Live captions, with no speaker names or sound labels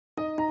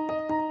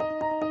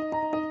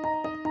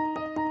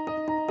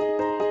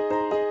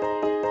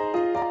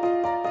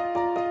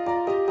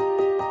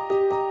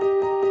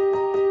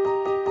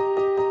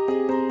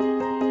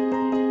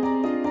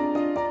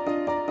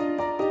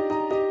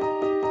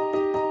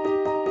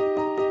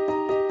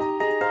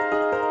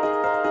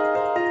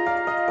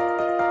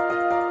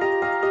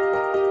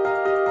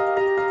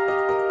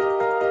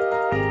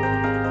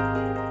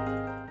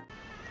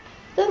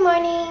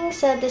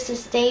this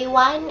is day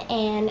 1,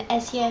 and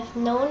as you have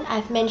known,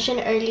 I've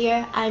mentioned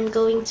earlier, I'm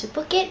going to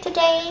Phuket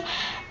today,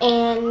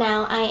 and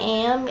now I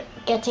am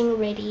getting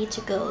ready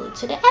to go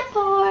to the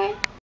airport.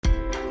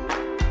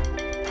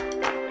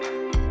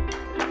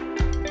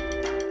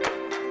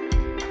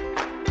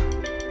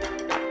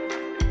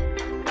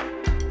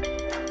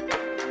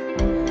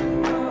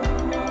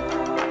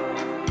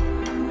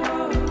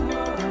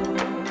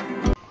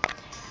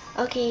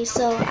 Okay,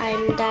 so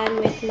I'm done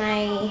with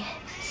my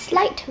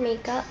slight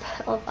makeup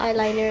of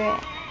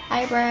eyeliner,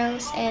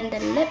 eyebrows, and the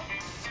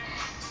lips.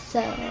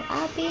 So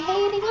I'll be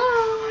heading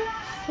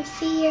off.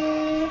 See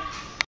ya.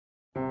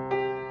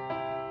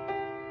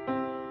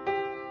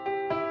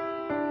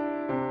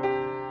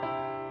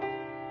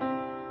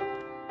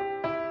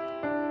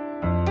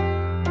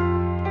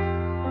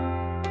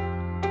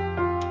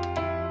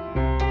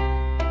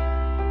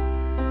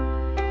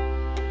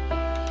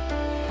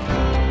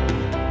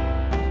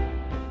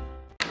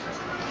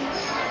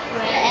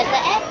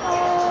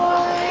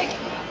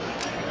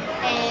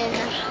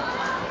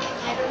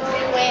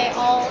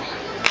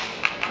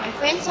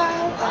 Friends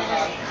are, but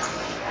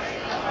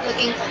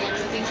looking for them.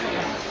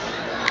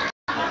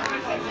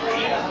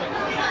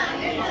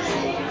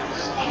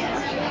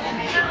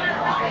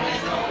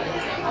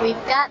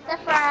 We've got the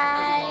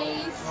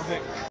fries.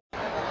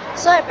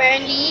 So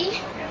apparently,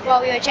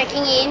 while we were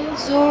checking in,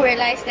 Zhu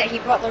realized that he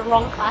brought the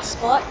wrong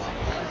passport,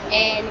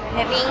 and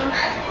we're having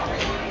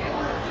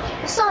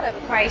sort of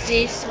a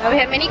crisis. Well, we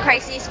had many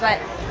crises, but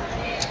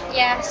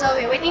yeah, so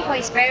we're waiting for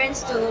his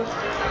parents to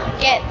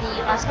get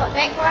the passport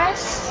back for us.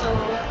 So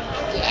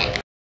yeah.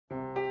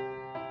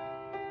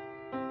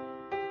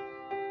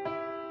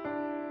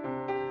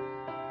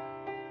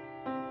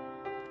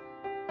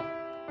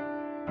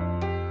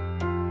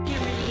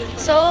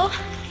 So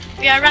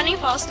we are running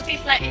for our stupid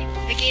flight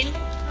again.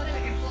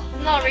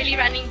 Not really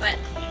running, but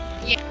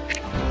yeah.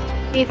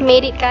 We've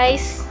made it,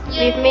 guys.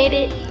 Yay. We've made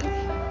it.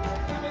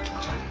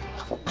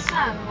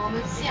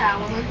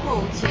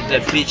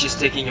 That bitch is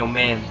taking your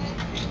man.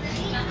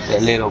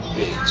 That little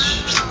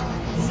bitch.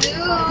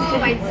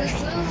 My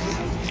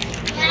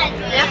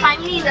We're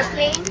finally in the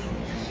plane.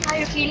 How are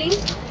you feeling?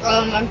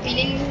 I'm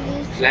feeling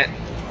flat.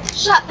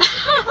 Shut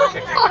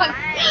up!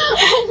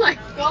 Oh my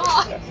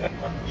god!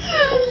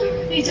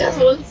 He just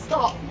won't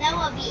stop. That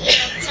will be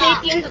Stay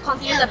tuned to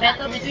continue the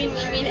battle between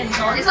MinMin and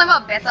John. It's not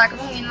about battle,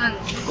 kamu win one.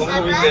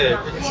 Kamu win there.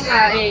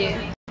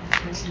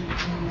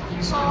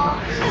 So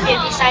we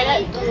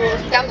decided to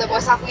dump the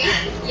boys halfway.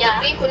 Yeah.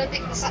 The plane couldn't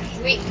take such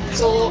weight,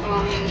 so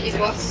it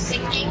was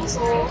sinking.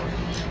 So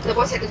the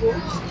boys had to go.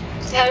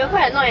 Yeah, we were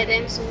quite annoyed at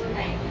them, so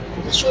like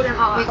Show them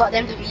out. we got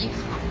them to leave.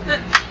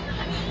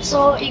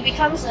 So it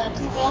becomes a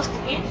 2 girls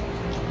Phuket.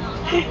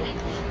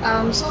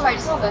 So right,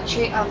 so the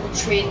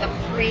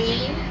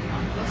plane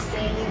was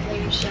saying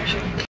very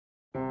special.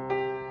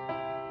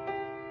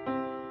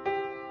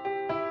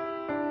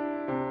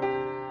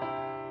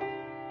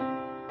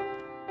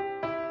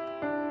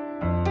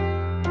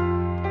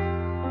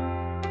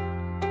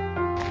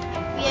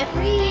 We have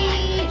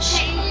reached.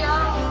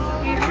 Shiyon.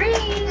 We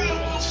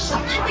reached.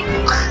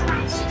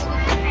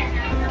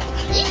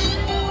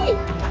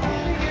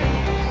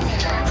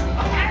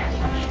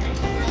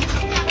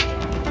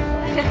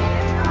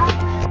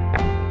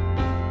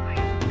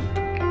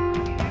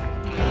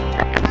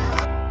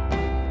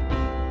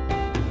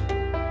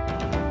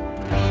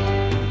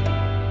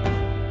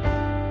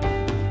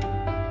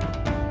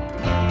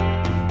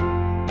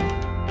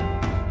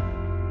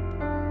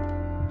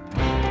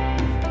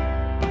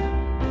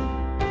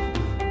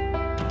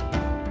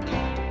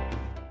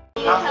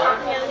 We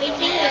are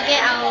waiting to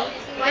get our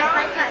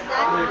Wi-Fi card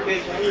done.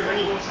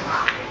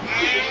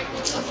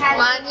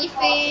 Money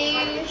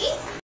face.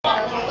 We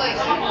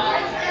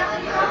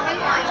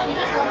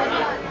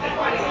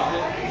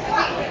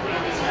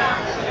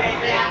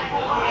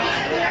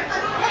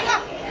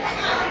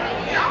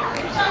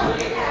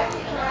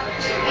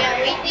are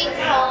waiting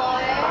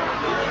for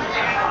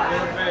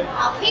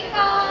our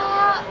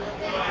pickup.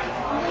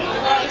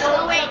 There is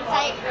nowhere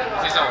inside.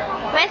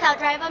 Where's our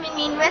driver,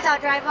 MinMin? Where's our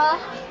driver?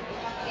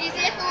 Is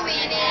it 2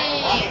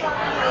 minutes?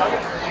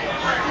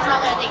 It's not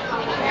gonna take 2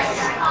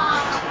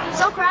 minutes.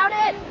 So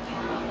crowded.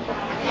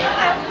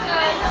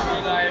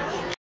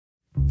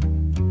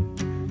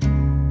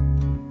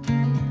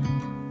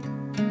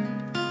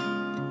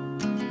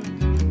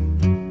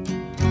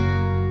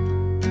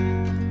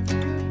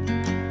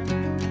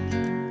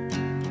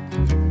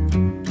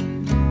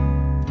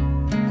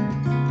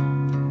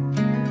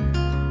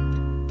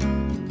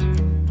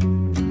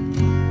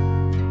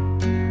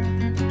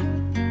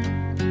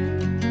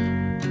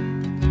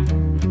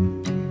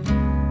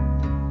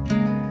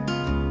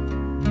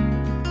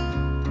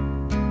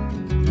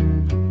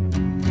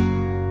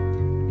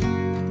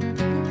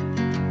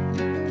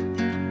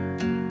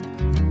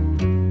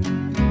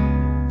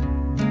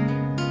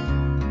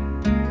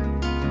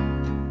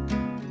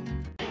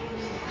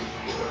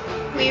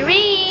 We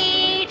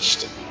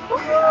reached!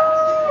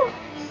 Woohoo!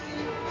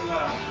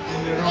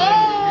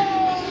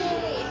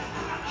 Yay!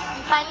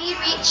 We finally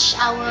reached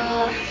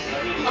our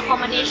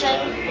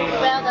accommodation,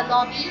 well, the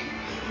lobby.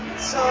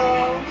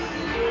 So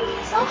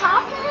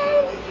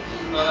happy!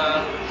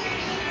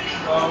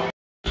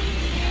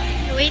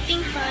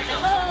 Waiting for the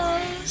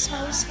host.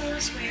 Host,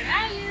 where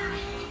are you?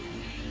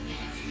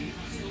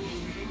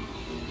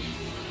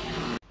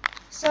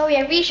 So we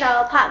have reached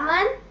our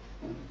apartment.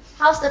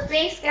 How's the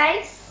place,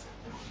 guys?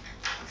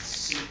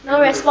 No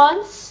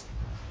response?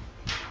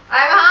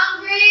 I'm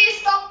hungry!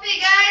 Stop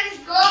it, guys!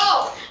 Let's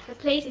go! The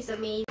place is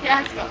amazing.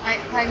 Yeah, it's got like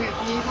 5 meal.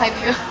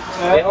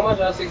 Hey, how much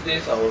are 6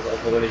 days of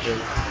accommodation?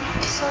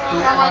 So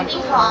we're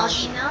waiting for our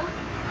dinner.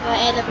 We're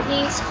at a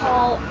place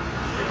called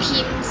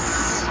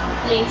Pim's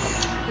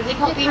Place. Is it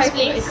called Pim's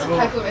Place? It's a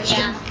Thai food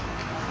restaurant. Yeah.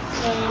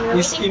 And we're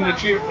He's waiting in the for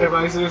trip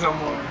advisor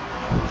somewhere.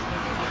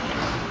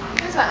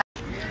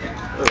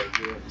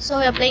 So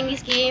we're playing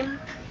this game,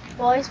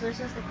 boys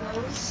versus the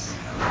girls.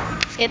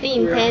 It's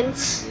getting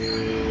intense.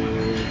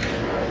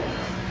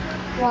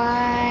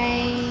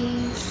 Why?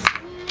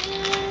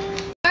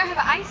 I have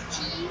an iced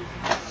tea.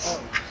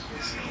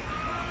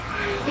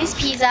 This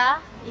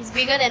pizza is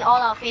bigger than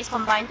all our face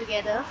combined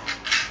together.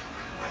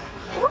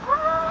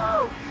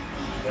 Woohoo!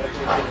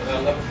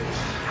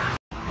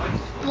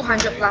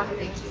 200 plus, I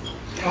think.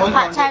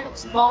 Pad Thai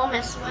looks bomb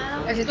as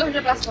well. Actually,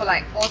 200 plus for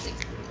like all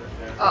 6.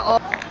 All.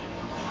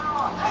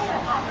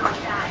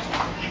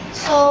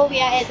 So we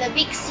are at the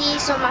Big C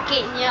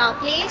supermarket near our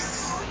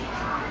place,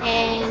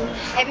 and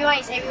everyone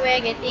is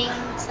everywhere getting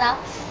stuff.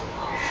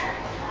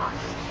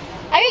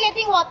 Are you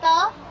getting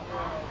water?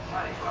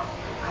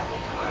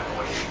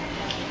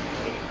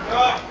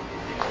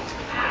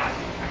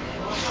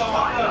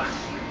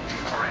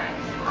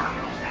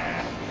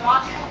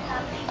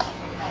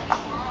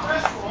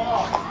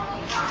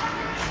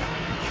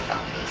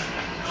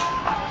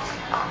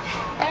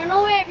 I don't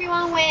know where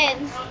everyone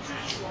went.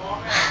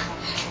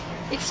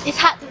 It's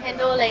hard to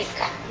handle like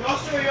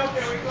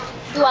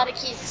 2 other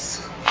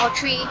kids or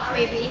 3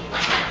 maybe.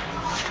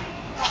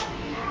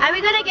 Are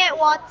we gonna get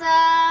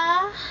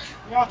water?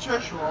 要厕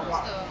所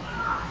吧？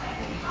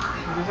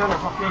你在那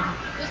fucking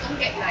Just don't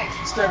get like.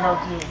 step out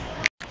here.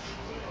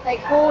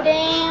 Like hold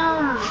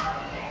damn.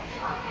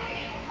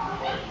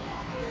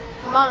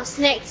 The amount of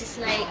snacks is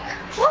like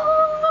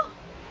woo!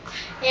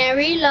 And I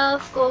really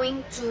love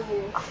going to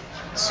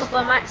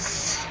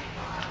supermarkets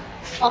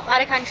of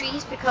other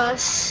countries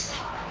because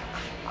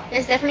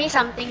there's definitely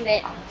something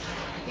that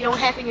you don't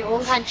have in your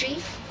own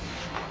country.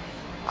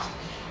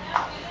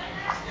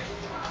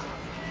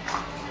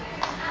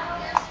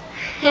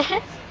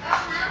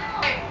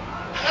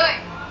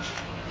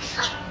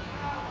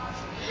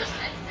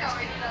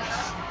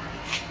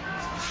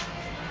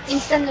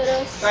 Instant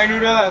noodles. Thai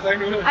noodle lah, Thai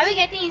noodle. Are we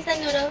getting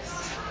instant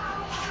noodles?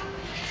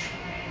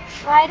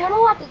 Well, I don't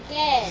know what to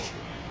get.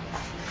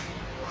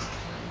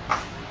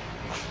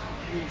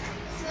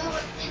 So,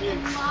 in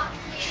the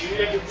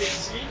market.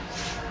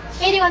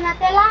 Hey, they got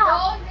Nutella.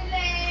 Oh,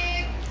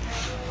 delay.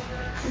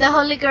 The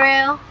Holy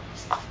Grail.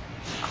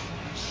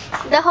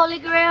 The Holy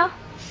Grail.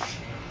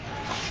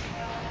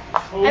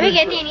 Are we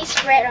getting any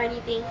spread or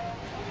anything?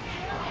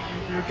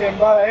 You can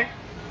buy.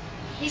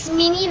 This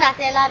mini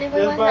Nutella. Do you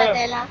Yes, want buy.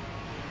 Nutella?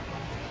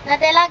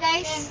 Nutella,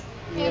 guys.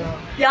 Yeah.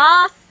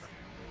 Yes.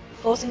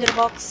 Goes into the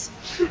box.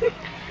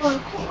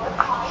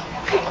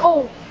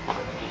 Oh.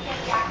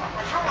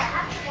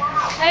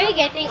 Are we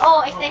getting?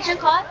 Oh, extension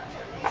cord.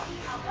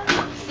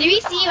 Did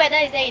we see whether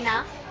is there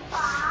enough?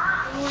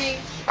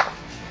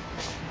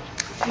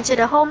 Into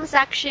the home Let's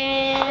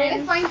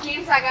section. find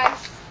games,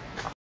 guys.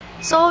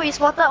 So we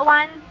spotted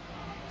one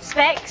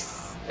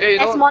specs. Hey,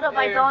 As modeled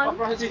by Dawn.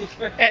 Paparazzi.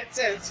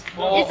 AdSense.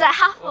 It's like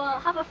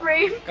half a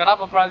frame. Kena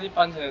paparazzi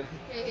punch. Okay,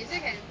 so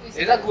you can put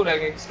Is that good? I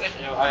can scratch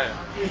your eye.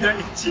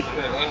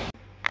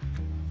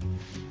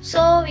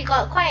 So we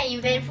got quite an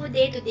eventful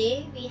day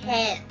today. We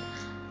had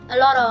a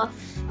lot of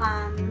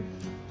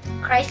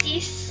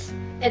crises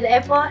at the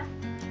airport.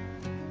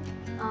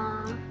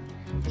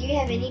 Do you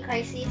have any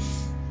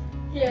crises?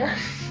 Yeah.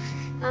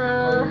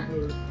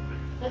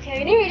 Okay,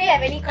 we didn't really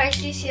have any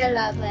crises here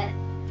lah, but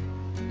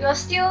it was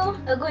still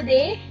a good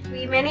day.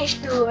 We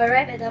managed to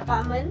arrive at the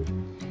apartment.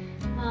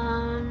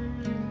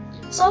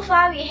 So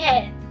far we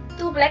had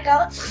 2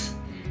 blackouts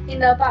in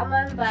the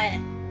apartment, but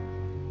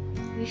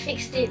we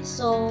fixed it,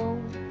 so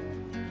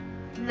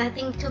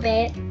nothing too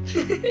bad.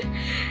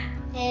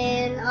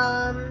 And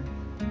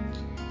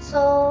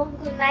so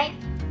good night,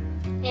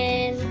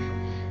 and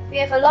we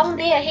have a long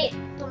day ahead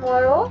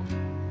tomorrow.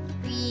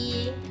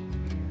 We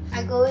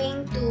are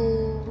going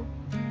to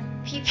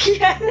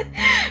PP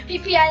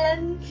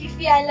Island,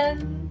 Fifi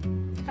Island,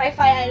 5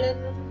 Island,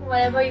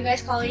 whatever you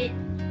guys call it.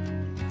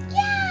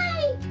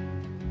 Yay!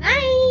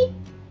 Night!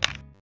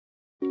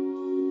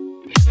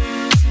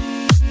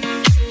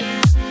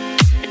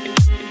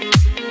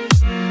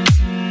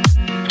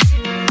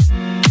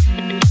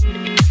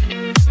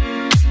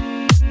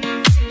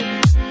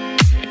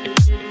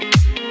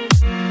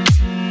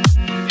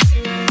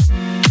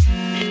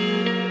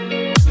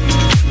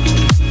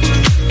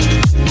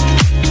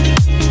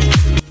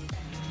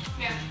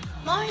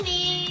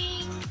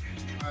 Morning!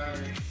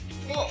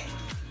 Oh,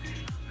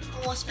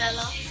 almost fell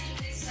off.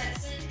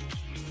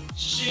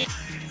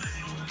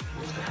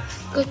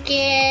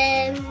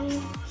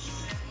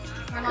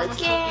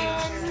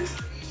 again.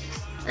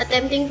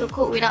 Attempting to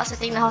cook without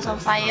setting the house on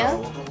fire.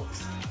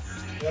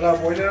 Yeah lah,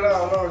 boiler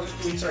lah. Allah, just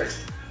put inside.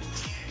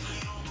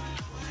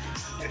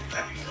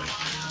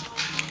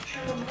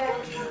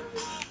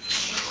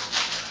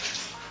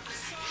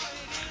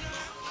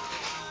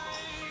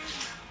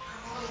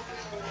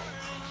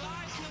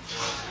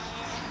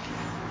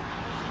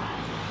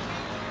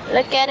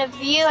 Look at the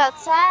view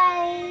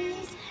outside.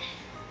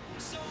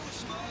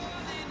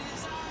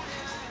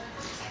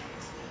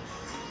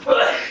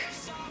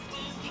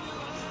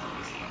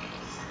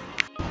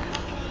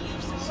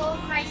 So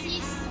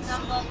crisis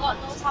number God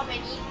knows how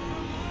many.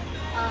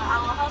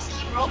 Our house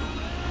key broke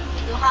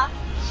into half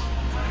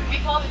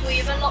before we could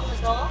even lock the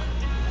door.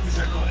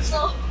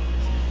 So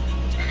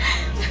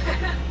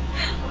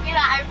okay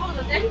lah, I broke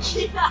the damn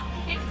key lah.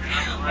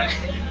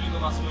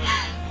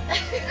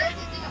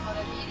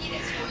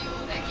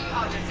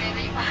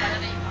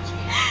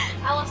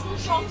 I was too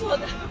strong for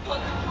the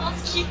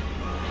house key.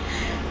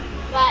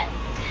 But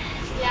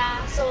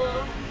yeah, so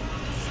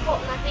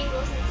hope nothing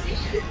goes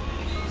missing.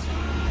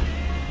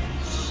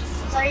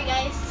 Sorry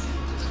guys.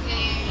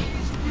 Okay.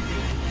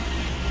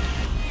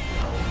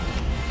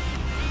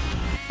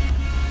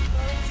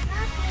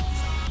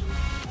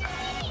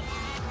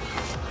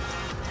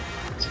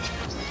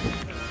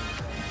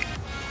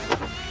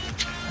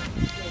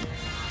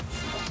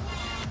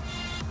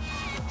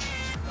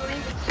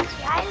 Going to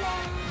Kiki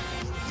Island.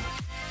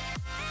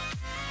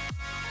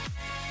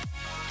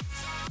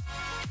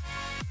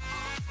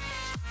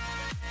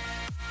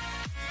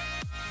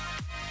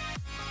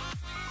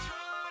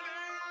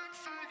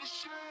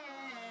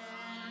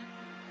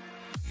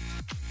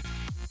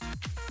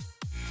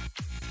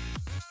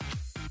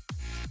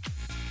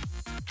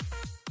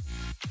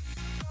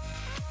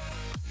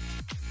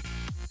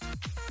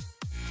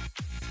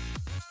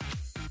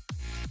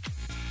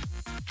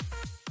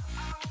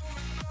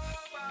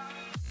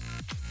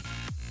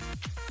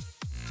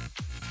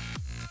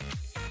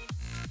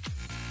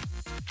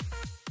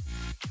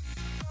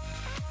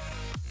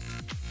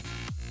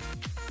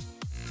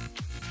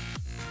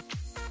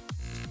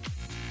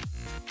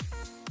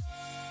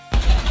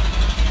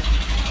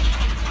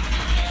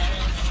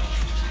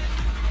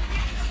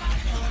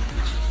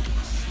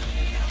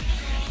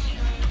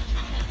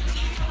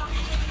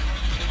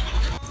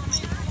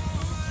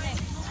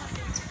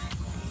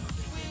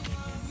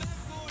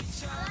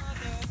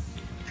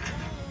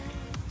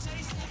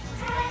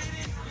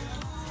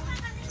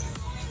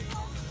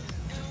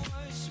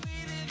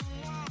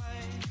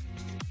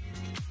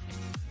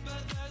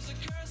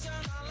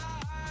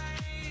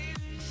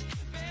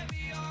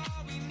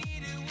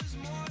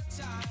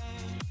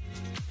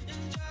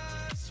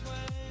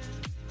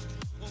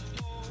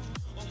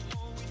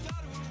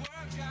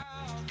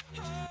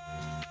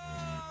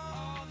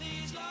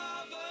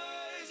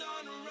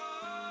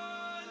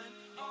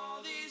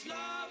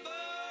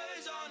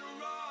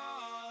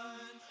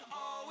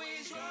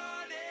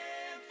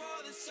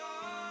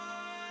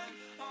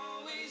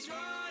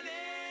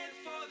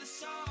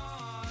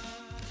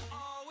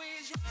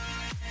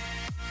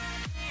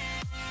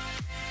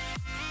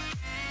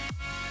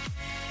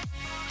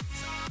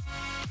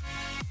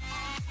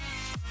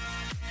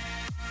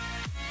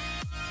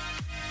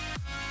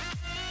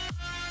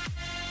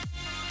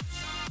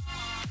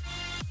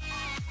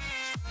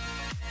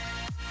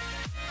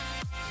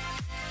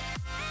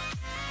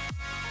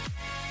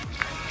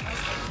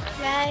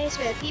 Guys,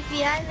 we're at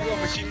PP Island.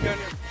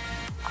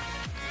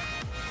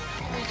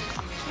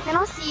 You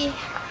cannot see.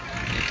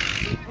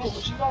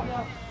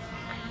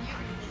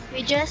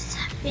 We just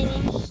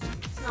finished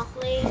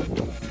snorkeling.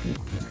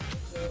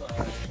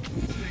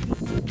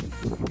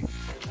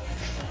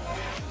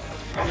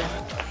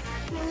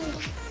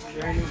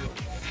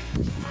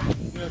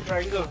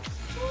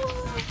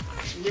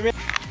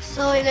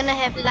 So we're gonna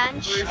have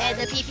lunch at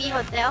the PP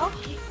Hotel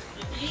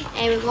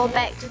and we'll go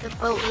back to the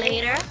boat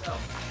later.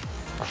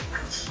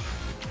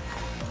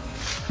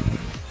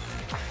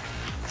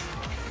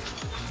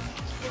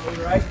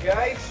 Alright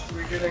guys,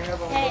 we're gonna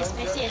have a Yeah, it's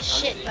messy as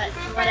shit, but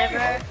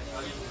whatever.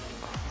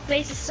 This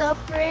place is so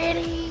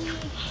pretty.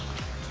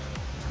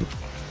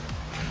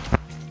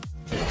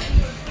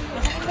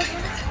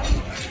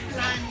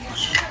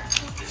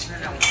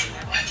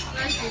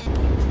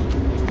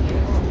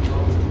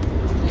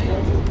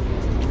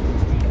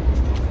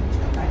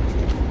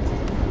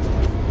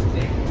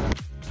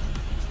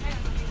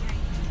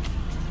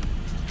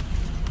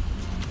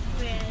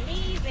 We're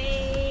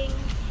leaving.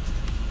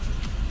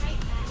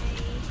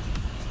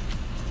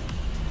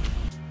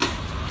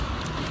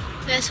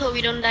 Let's hope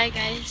we don't die,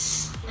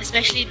 guys.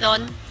 Especially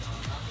Dawn.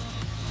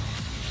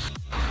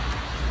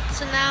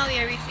 So now we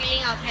are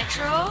refilling our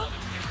petrol.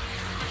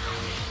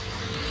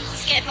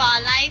 Scared for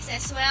our lives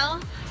as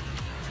well.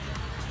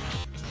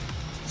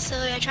 So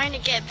we are trying to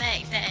get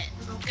back that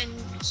broken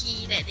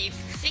key that they've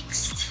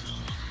fixed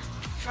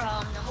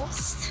from the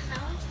host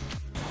now.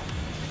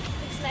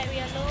 Looks like we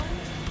are alone.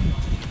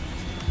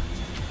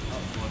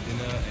 Out for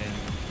dinner and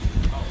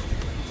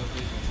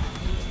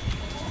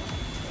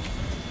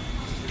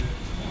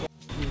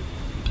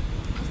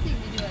Still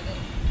video like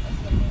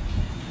that.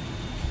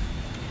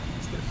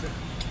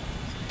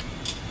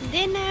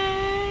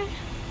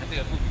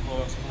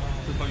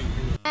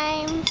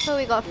 So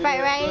we got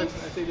fried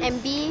rice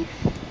and beef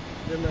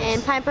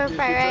and pineapple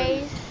fried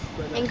rice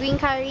and green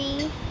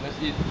curry.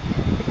 Let's eat.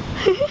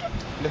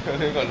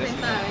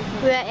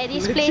 We're at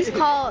this place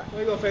called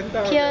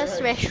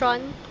Pierce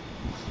Restaurant,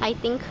 I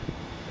think.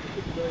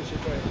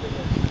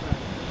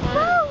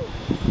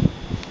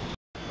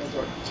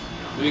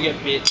 Do we get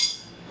paid?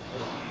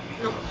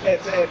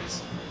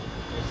 Ads.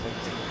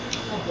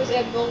 Because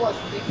I don't watch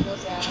Big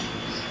Boss, yeah.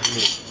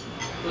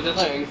 So just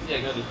like NC,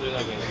 I got to do it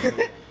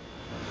again.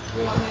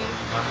 What,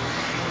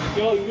 man?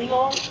 Yo, you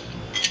know?